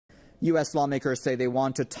U.S. lawmakers say they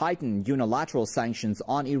want to tighten unilateral sanctions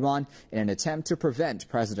on Iran in an attempt to prevent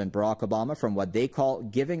President Barack Obama from what they call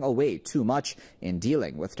giving away too much in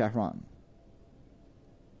dealing with Tehran.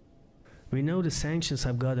 We know the sanctions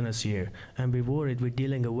have gotten us here, and we're worried we're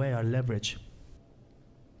dealing away our leverage.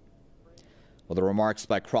 Well, the remarks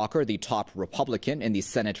by Crocker, the top Republican in the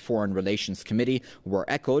Senate Foreign Relations Committee, were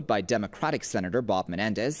echoed by Democratic Senator Bob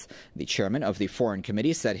Menendez. The chairman of the Foreign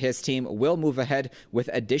Committee said his team will move ahead with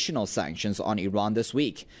additional sanctions on Iran this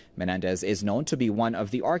week. Menendez is known to be one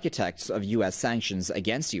of the architects of U.S. sanctions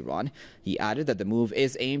against Iran. He added that the move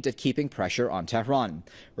is aimed at keeping pressure on Tehran.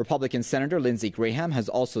 Republican Senator Lindsey Graham has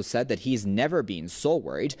also said that he's never been so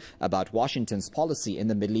worried about Washington's policy in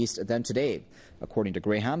the Middle East than today. According to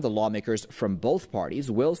Graham, the lawmakers from both parties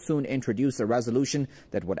will soon introduce a resolution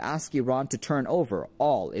that would ask Iran to turn over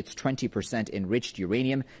all its 20% enriched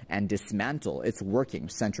uranium and dismantle its working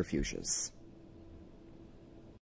centrifuges.